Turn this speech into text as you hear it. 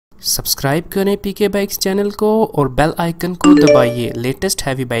Subscribe करें पीके bikes channel को और बेल आइकन को दबाइए लेटेस्ट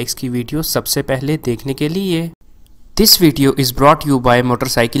हैवी बाइक्स की वीडियो सबसे पहले देखने के लिए। This video is brought you bye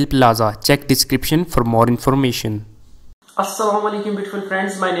motorcycle plaza. Check description for more information. अस्सलामुअलैकुम beautiful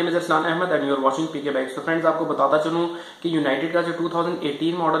friends, my name is Arsalan Ahmad and you are watching PK bikes. तो फ्रेंड्स, आपको बताता चलूं कि यूनाइटेड का जो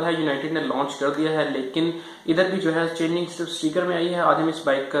 2018 मॉडल है यूनाइटेड ने लॉन्च कर दिया है, लेकिन इधर भी जो है चेंजिंग स्टिकर में आई है। आज हम इस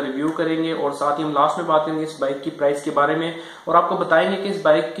बाइक का रिव्यू करेंगे और साथ ही हम लास्ट में बात करेंगे इस बाइक की प्राइस के बारे में और आपको बताएंगे कि इस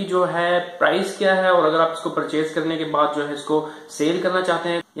बाइक की जो है प्राइस क्या है और अगर आप इसको परचेज करने के बाद जो है इसको सेल करना चाहते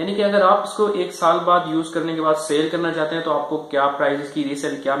हैं, यानी कि अगर आप इसको 1 साल बाद यूज करने के बाद सेल करना चाहते हैं तो आपको क्या प्राइस इसकी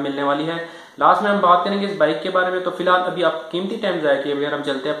रीसेल क्या मिलने वाली है, लास्ट में हम बात करेंगे इस बाइक के बारे में। तो फिलहाल अभी आप कीमती टाइम जाए कि अगर हम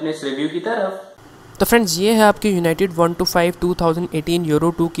चलते हैं अपने इस रिव्यू की तरफ। तो फ्रेंड्स, ये है आपकी यूनाइटेड 125 2018 यूरो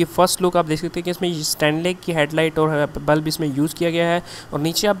 2 की फर्स्ट लुक। आप देख सकते हैं कि इसमें स्टैनले की हेडलाइट और बल्ब इसमें यूज़ किया गया है और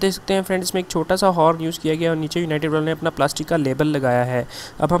नीचे आप देख सकते हैं फ्रेंड्स इसमें एक छोटा सा हॉर्न यूज़ किया गया है और नीचे यूनाइटेड वालों ने अपना प्लास्टिक का लेबल लगाया है।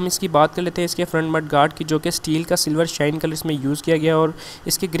 अब हम इसकी बात कर लेते हैं इसके फ्रंट मड गार्ड की, जो कि स्टील का सिल्वर शाइन कलर इसमें यूज़ किया गया है। और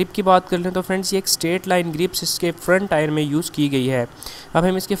इसके ग्रिप की बात कर लें तो फ्रेंड्स ये एक स्ट्रेट लाइन ग्रिप्स इसके फ्रंट टायर में यूज़ की गई है। अब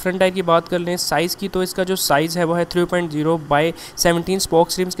हम इसके फ्रंट टायर की बात कर लें साइज़ की, तो इसका जो साइज़ है वो है 3.0 बाय 17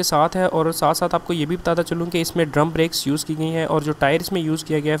 स्पोक्स रिम्स के साथ है। और साथ साथ आपको ये भी बताता चलूँ कि इसमें ड्रम ब्रेक्स यूज़ की गई हैं और जो टायर इसमें यूज़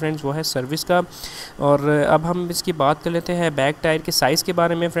किया गया है फ्रेंड्स वो है सर्विस का। और अब हम इसकी बात कर लेते हैं बैक टायर के साइज़ के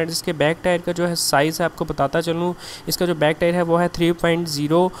बारे में। फ्रेंड्स, इसके बैक टायर का जो है साइज़ है आपको बताता चलूँ, इसका जो बैक टायर है वो है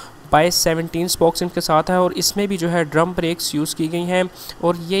 3.0 बाय 17 स्पोक्स के साथ है और इसमें भी जो है ड्रम ब्रेक्स यूज़ की गई हैं।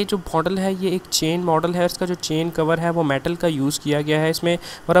 और ये जो मॉडल है ये एक चेन मॉडल है, इसका जो चेन कवर है वो मेटल का यूज़ किया गया है इसमें।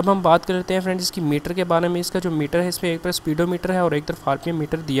 और अब हम बात कर लेते हैं फ्रेंड्स इसकी मीटर के बारे में। इसका जो मीटर है इसमें एक तरफ स्पीडोमीटर है और एक तरफ आरपीएम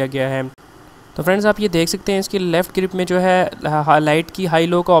मीटर दिया गया है। तो फ्रेंड्स, आप ये देख सकते हैं इसकी लेफ़्ट ग्रिप में जो है लाइट की हाई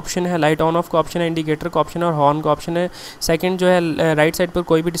लो का ऑप्शन है, लाइट ऑन ऑफ का ऑप्शन है, इंडिकेटर का ऑप्शन है और हॉर्न का ऑप्शन है। सेकंड जो है राइट साइड पर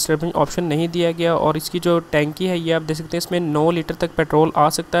कोई भी डिस्टर्बिंग ऑप्शन नहीं दिया गया। और इसकी जो टैंकी है ये आप देख सकते हैं इसमें 9 लीटर तक पेट्रोल आ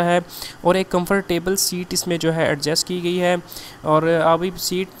सकता है और एक कंफर्टेबल सीट इसमें जो है एडजस्ट की गई है। और आप इस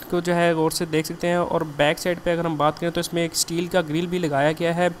सीट को जो है गौर से देख सकते हैं। और बैक साइड पर अगर हम बात करें तो इसमें एक स्टील का ग्रिल भी लगाया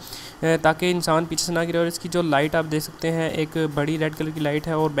गया है ताकि इंसान पीछे से ना गिरे। और इसकी जो लाइट आप देख सकते हैं एक बड़ी रेड कलर की लाइट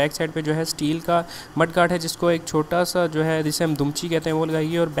है और बैक साइड पे जो है स्टील का मड गार्ड है जिसको एक छोटा सा जो है जिसे हम दुमची कहते हैं वो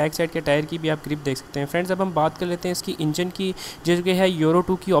लगाइए। और बैक साइड के टायर की भी आप ग्रिप देख सकते हैं। फ्रेंड्स, अब हम बात कर लेते हैं इसकी इंजन की, जो कि है यूरो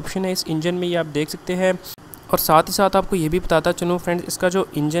 2 की ऑप्शन है इस इंजन में, ये आप देख सकते हैं। और साथ ही साथ आपको ये भी बताता चलूँ फ्रेंड्स, इसका जो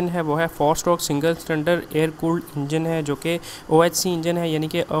इंजन है वो है 4 stroke single cylinder air cooled engine है, जो कि OHC इंजन है, यानी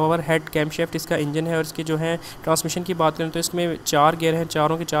कि ओवर हेड कैमशैफ्ट इसका इंजन है। और इसके जो है ट्रांसमिशन की बात करें तो इसमें 4 गियर हैं,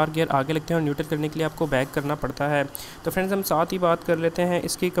 चारों के 4 गियर आगे लगते हैं और न्यूट्रल करने के लिए आपको बैक करना पड़ता है। तो फ्रेंड्स, हम साथ ही बात कर लेते हैं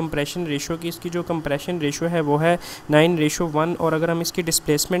इसकी कंप्रेशन रेशो की। इसकी जो कंप्रेशन रेशो है वो है 9:1। और अगर हम इसकी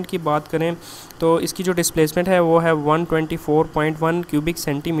डिस्प्लेसमेंट की बात करें तो इसकी जो डिस्प्लेसमेंट है वो है 124.1 क्यूबिक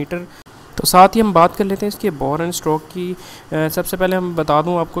सेंटीमीटर। तो साथ ही हम बात कर लेते हैं इसके बोर एंड स्ट्रोक की। सबसे पहले हम बता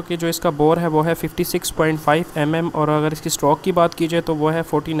दूं आपको कि जो इसका बोर है वो है 56.5 mm और अगर इसकी स्ट्रोक की बात की जाए तो वो है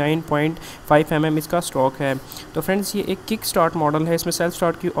 49.5 mm इसका स्ट्रोक है। तो फ्रेंड्स, ये एक किक स्टार्ट मॉडल है, इसमें सेल्फ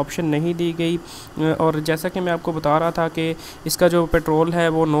स्टार्ट की ऑप्शन नहीं दी गई। और जैसा कि मैं आपको बता रहा था कि इसका जो पेट्रोल है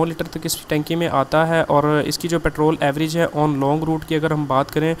वो 9 लीटर तक इस टंकी में आता है और इसकी जो पेट्रोल एवरेज है ऑन लॉन्ग रूट की अगर हम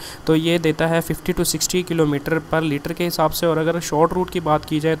बात करें तो ये देता है 50 to 60 किलोमीटर पर लीटर के हिसाब से। और अगर शॉर्ट रूट की बात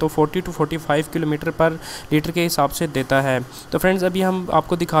की जाए तो 40 to 45 किलोमीटर पर लीटर के हिसाब से देता है। तो फ्रेंड्स, अभी हम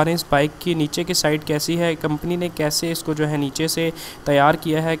आपको दिखा रहे हैं इस बाइक की नीचे की साइड कैसी है, कंपनी ने कैसे इसको जो है नीचे से तैयार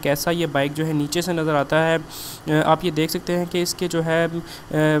किया है, कैसा ये बाइक जो है नीचे से नज़र आता है। आप ये देख सकते हैं कि इसके जो है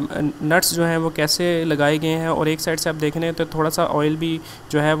नट्स जो हैं वो कैसे लगाए गए हैं। और एक साइड से आप देख रहे हैं तो थोड़ा सा ऑयल भी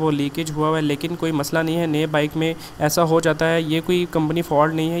जो है वो लीकेज हुआ है, लेकिन कोई मसला नहीं है, नए बाइक में ऐसा हो जाता है, ये कोई कंपनी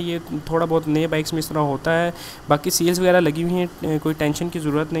फॉल्ट नहीं है, ये थोड़ा बहुत नए बाइक्स में इस तरह होता है। बाकी सील्स वगैरह लगी हुई हैं, कोई टेंशन की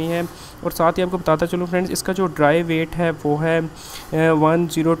ज़रूरत नहीं है। और साथ ही आपको बताता चलूँ फ्रेंड्स, इसका जो ड्राई वेट है वो है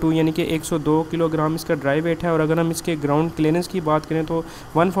 102 यानी कि 102 किलोग्राम इसका ड्राई वेट है। और अगर हम इसके ग्राउंड क्लियरेंस की बात करें तो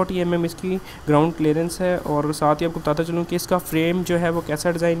 140 mm इसकी ग्राउंड क्लियरेंस है। और साथ ही आपको बताता चलूँ कि इसका फ्रेम जो है वो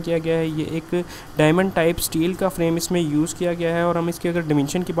कैसा डिज़ाइन किया गया है, ये एक डायमंड टाइप स्टील का फ्रेम इसमें यूज़ किया गया है। और हम इसकी अगर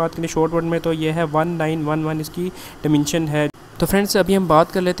डिमेंशन की बात करें शॉर्ट वर्ड में तो ये है 1911 इसकी डिमेंशन है। तो फ्रेंड्स, अभी हम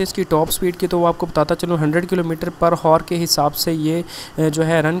बात कर लेते हैं इसकी टॉप स्पीड की। तो वो आपको बताता चलूँ 100 किलोमीटर पर हॉर के हिसाब से ये जो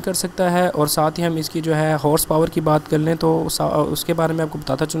है रन कर सकता है। और साथ ही हम इसकी जो है हॉर्स पावर की बात कर लें तो उसके बारे में आपको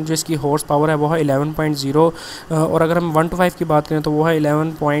बताता चलूँ, जो इसकी हॉर्स पावर है वो है 11.0। और अगर हम 1 to 5 की बात करें तो वो है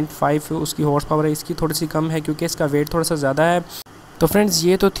 11.5 उसकी हॉर्स पावर है। इसकी थोड़ी सी कम है क्योंकि इसका वेट थोड़ा सा ज़्यादा है। तो फ्रेंड्स,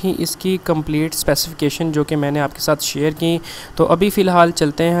 ये तो थी इसकी कंप्लीट स्पेसिफिकेशन जो कि मैंने आपके साथ शेयर की। तो अभी फ़िलहाल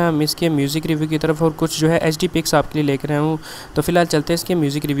चलते हैं हम इसके म्यूज़िक रिव्यू की तरफ और कुछ जो है HD पिक्स आपके लिए लेकर आया हूँ। तो फ़िलहाल चलते हैं इसके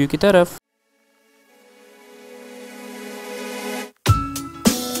म्यूज़िक रिव्यू की तरफ।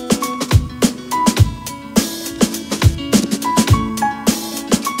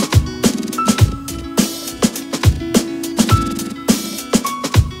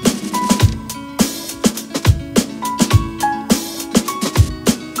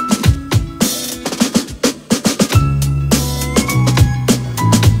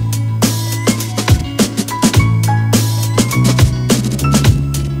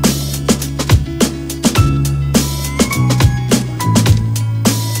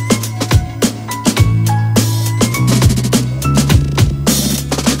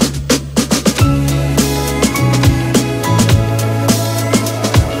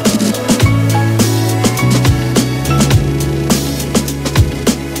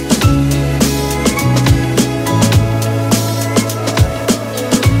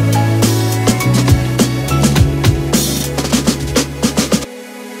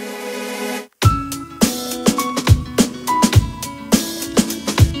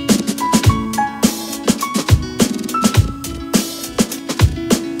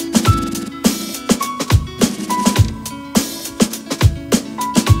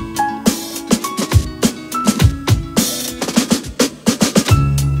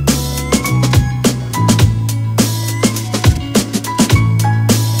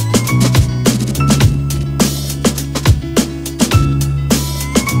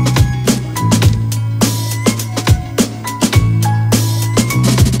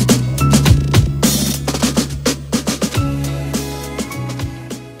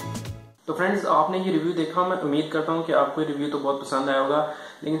 तो फ्रेंड्स आपने ये रिव्यू देखा, मैं उम्मीद करता हूँ कि आपको ये रिव्यू तो बहुत पसंद आया होगा।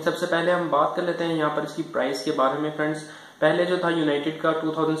 लेकिन सबसे पहले हम बात कर लेते हैं यहाँ पर इसकी प्राइस के बारे में। फ्रेंड्स पहले जो था यूनाइटेड का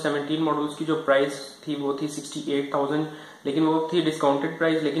 2017 मॉडल, उसकी जो प्राइस थी वो थी 68,000, लेकिन वो थी डिस्काउंटेड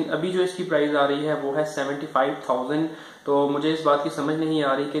प्राइस। लेकिन अभी जो इसकी प्राइस आ रही है वो है 75,000। तो मुझे इस बात की समझ नहीं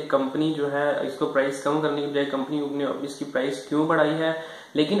आ रही कि कंपनी जो है इसको प्राइस कम करने के बजाय कंपनी ने इसकी प्राइस क्यों बढ़ाई है।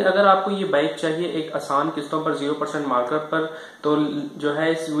 लेकिन अगर आपको ये बाइक चाहिए एक आसान किस्तों पर 0% मार्कअप पर, तो जो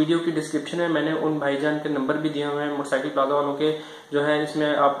है इस वीडियो की डिस्क्रिप्शन में मैंने उन भाईजान के नंबर भी दिए हुए हैं मोटरसाइकिल प्लाजा वालों के, जो है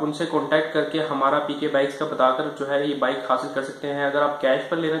इसमें आप उनसे कांटेक्ट करके हमारा पीके बाइक्स का बताकर जो है ये बाइक हासिल कर सकते हैं। अगर आप कैश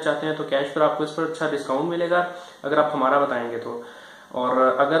पर लेना चाहते हैं तो कैश पर आपको इस पर अच्छा डिस्काउंट मिलेगा अगर आप हमारा बताएंगे तो। और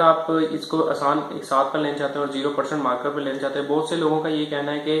अगर आप इसको आसान एक साथ पर लेना चाहते हैं और 0% मार्कअप पर लेना चाहते हैं, बहुत से लोगों का ये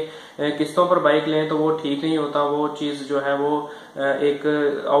कहना है कि किस्तों पर बाइक लें तो वो ठीक नहीं होता, वो चीज जो है वो एक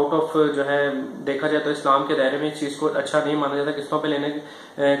आउट ऑफ जो है देखा जाए तो इस्लाम के दायरे में इस चीज को अच्छा नहीं माना जाता किस्तों पे लेने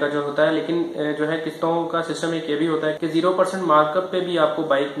का जो होता है। लेकिन जो है किस्तों का सिस्टम एक ये भी होता है कि 0% मार्कअप पे भी आपको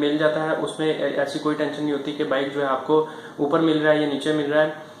बाइक मिल जाता है, उसमें ऐसी कोई टेंशन नहीं होती कि बाइक जो है आपको ऊपर मिल रहा है या नीचे मिल रहा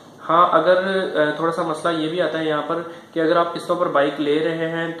है। हाँ, अगर थोड़ा सा मसला ये भी आता है यहाँ पर कि अगर आप किस्तों पर बाइक ले रहे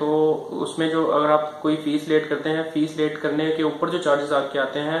हैं तो उसमें जो अगर आप कोई फीस लेट करते हैं, फीस लेट करने के ऊपर जो चार्जेस आपके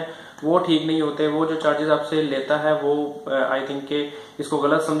आते हैं वो ठीक नहीं होते। वो जो चार्जेस आपसे लेता है वो आई थिंक के इसको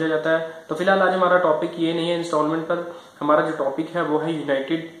गलत समझा जाता है। तो फिलहाल आज हमारा टॉपिक ये नहीं है इंस्टॉलमेंट पर, हमारा जो टॉपिक है वो है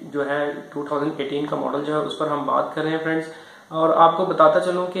यूनाइटेड जो है 2018 का मॉडल जो है उस पर हम बात कर रहे हैं फ्रेंड्स। और आपको बताता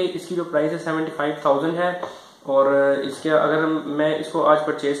चलूं कि इसकी जो प्राइस है 75,000 है। और इसके अगर मैं इसको आज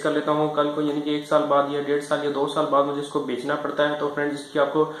परचेज कर लेता हूँ, कल को यानी कि 1 साल बाद या 1.5 साल या 2 साल बाद मुझे इसको बेचना पड़ता है, तो फ्रेंड्स इसकी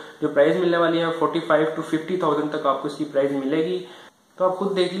आपको जो प्राइस मिलने वाली है 45 to 50,000 तक आपको इसकी प्राइस मिलेगी। तो आप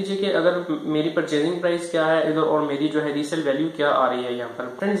खुद देख लीजिए कि अगर मेरी परचेजिंग प्राइस क्या है इधर और मेरी जो है रीसेल वैल्यू क्या आ रही है यहाँ पर।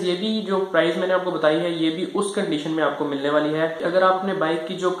 फ्रेंड्स ये भी जो प्राइस मैंने आपको बताई है ये भी उस कंडीशन में आपको मिलने वाली है अगर आप अपने बाइक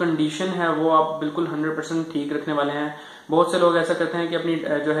की जो कंडीशन है वो आप बिल्कुल 100% ठीक रखने वाले हैं। बहुत से लोग ऐसा करते हैं कि अपनी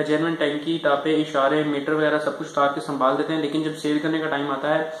जो है जेन्युइन टैंकी, टापे, इशारे, मीटर वगैरह सब कुछ उतार के संभाल देते हैं, लेकिन जब सेल करने का टाइम आता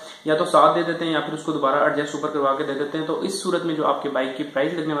है या तो साथ दे देते हैं या फिर उसको दोबारा एडजस्ट ऊपर करवा के दे देते हैं। तो इस सूरत में जो आपके बाइक की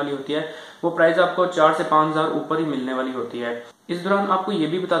प्राइस लगने वाली होती है वो प्राइस आपको 4 से 5 हजार ऊपर ही मिलने वाली होती है। इस दौरान आपको ये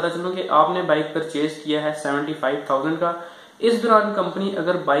भी बताता चलूं कि आपने बाइक परचेज किया है 75,000 का, इस दौरान कंपनी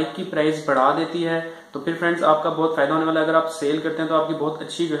अगर बाइक की प्राइस बढ़ा देती है तो फिर फ्रेंड्स आपका बहुत फायदा होने वाला है। अगर आप सेल करते हैं तो आपकी बहुत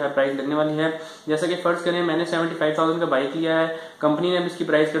अच्छी जो है प्राइस लगने वाली है। जैसा कि फर्ज करें मैंने 75,000 का बाइक लिया है, कंपनी ने इसकी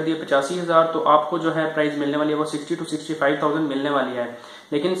प्राइस कर दी है 85,000, तो आपको जो है प्राइस मिलने वाली है वो 60 to 65,000 मिलने वाली है।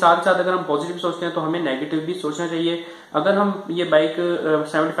 लेकिन साथ साथ अगर हम पॉजिटिव सोचते हैं तो हमें नेगेटिव भी सोचना चाहिए। अगर हम ये बाइक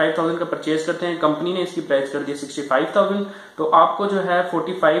 75,000 का परचेज करते हैं, कंपनी ने इसकी प्राइस कर दी 65,000, तो आपको जो है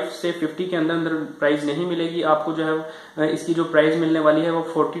 45 से 50 के अंदर अंदर प्राइस नहीं मिलेगी। आपको जो है इसकी जो प्राइस मिलने वाली है वो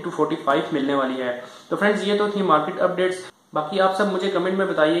 40 to 45 मिलने वाली है। तो फ्रेंड्स ये तो थी मार्केट अपडेट्स। बाकी आप सब मुझे कमेंट में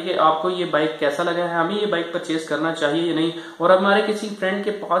बताइए कि आपको ये बाइक कैसा लगा है, हमें ये बाइक परचेज करना चाहिए या नहीं। और हमारे किसी फ्रेंड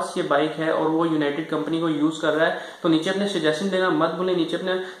के पास ये बाइक है और वो यूनाइटेड कंपनी को यूज कर रहा है तो नीचे अपने सजेशन देना मत भूलें, नीचे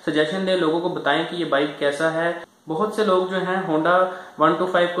अपने सजेशन दें, लोगों को बताएं कि ये बाइक कैसा है। बहुत से लोग जो हैं होंडा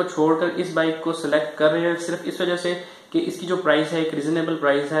 125 को छोड़कर इस बाइक को सिलेक्ट कर रहे हैं सिर्फ इस वजह से कि इसकी जो प्राइस है एक रिजनेबल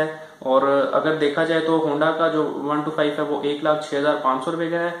प्राइस है। और अगर देखा जाए तो होंडा का जो 125 है वो 1,06,500 रुपए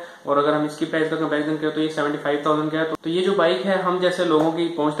का है, और अगर हम इसकी प्राइस का कंपैरिजन करें तो ये 75,000 का है। तो ये जो बाइक है हम जैसे लोगों की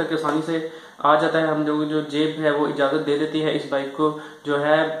पहुंच तक आसानी से आ जाता है, हम जो जेब है वो इजाजत दे देती है इस बाइक को जो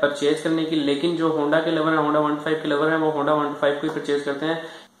है परचेज करने की। लेकिन जो होंडा के लवर है, होंडा 125 के लवर है, वो होंडा 125 को ही परचेज करते हैं।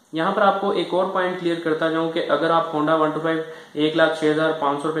 यहाँ पर आपको एक और पॉइंट क्लियर करता जाऊं कि अगर आप होंडा 125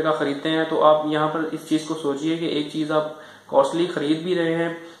 1,06,500 रुपए का खरीदते हैं तो आप यहाँ पर इस चीज को सोचिए कि एक चीज आप कॉस्टली खरीद भी रहे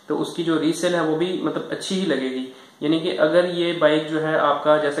हैं तो उसकी जो रीसेल है वो भी मतलब अच्छी ही लगेगी। यानी कि अगर ये बाइक जो है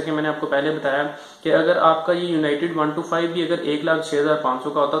आपका, जैसा कि मैंने आपको पहले बताया कि अगर आपका ये यूनाइटेड 125 भी अगर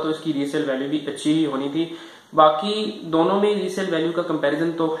 1,06,500 का होता तो इसकी रीसेल वैल्यू भी अच्छी ही होनी थी। बाकी दोनों में रीसेल वैल्यू का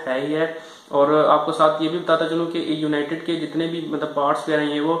कंपैरिजन तो है ही है। और आपको साथ ये भी बताता चलूं कि यूनाइटेड के जितने भी मतलब पार्ट्स वगैरह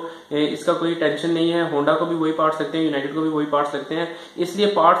हैं वो इसका कोई टेंशन नहीं है, होंडा को भी वही पार्ट्स लगते हैं, यूनाइटेड को भी वही पार्ट्स लगते हैं, इसलिए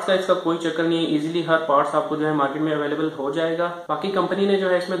पार्ट्स का इसका कोई चक्कर नहीं है। इजीली हर पार्ट्स आपको जो है मार्केट में अवेलेबल हो जाएगा। बाकी कंपनी ने जो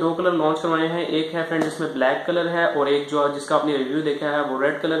है इसमें 2 कलर लॉन्च करवाए हैं, एक है फ्रेंड जिसमें ब्लैक कलर है और एक जो जिसका आपने रिव्यू देखा है वो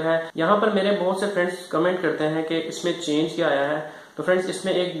रेड कलर है। यहाँ पर मेरे बहुत से फ्रेंड्स कमेंट करते हैं कि इसमें चेंज क्या आया है। तो फ्रेंड्स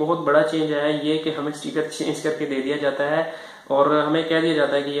इसमें एक बहुत बड़ा चेंज आया है, ये कि हमें स्टिकर चेंज करके दे दिया जाता है और हमें कह दिया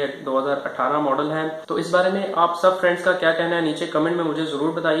जाता है कि ये 2018 मॉडल है। तो इस बारे में आप सब फ्रेंड्स का क्या कहना है नीचे कमेंट में मुझे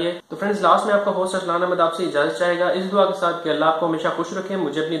जरूर बताइए। तो फ्रेंड्स लास्ट में आपका होस्ट अरसलान अहमद आपसे इजाजत चाहेगा इस दुआ के साथ कि अल्लाह आपको हमेशा खुश रखे,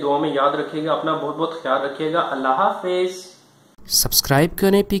 मुझे अपनी दुआ में याद रखिएगा, अपना बहुत बहुत ख्याल रखिएगा। अल्लाह हाफिज। सब्सक्राइब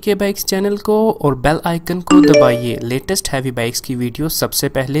करें पीके बाइक्स चैनल को और बेल आइकन को दबाइए लेटेस्ट हैवी बाइक्स की वीडियो सबसे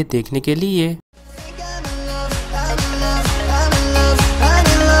पहले देखने के लिए।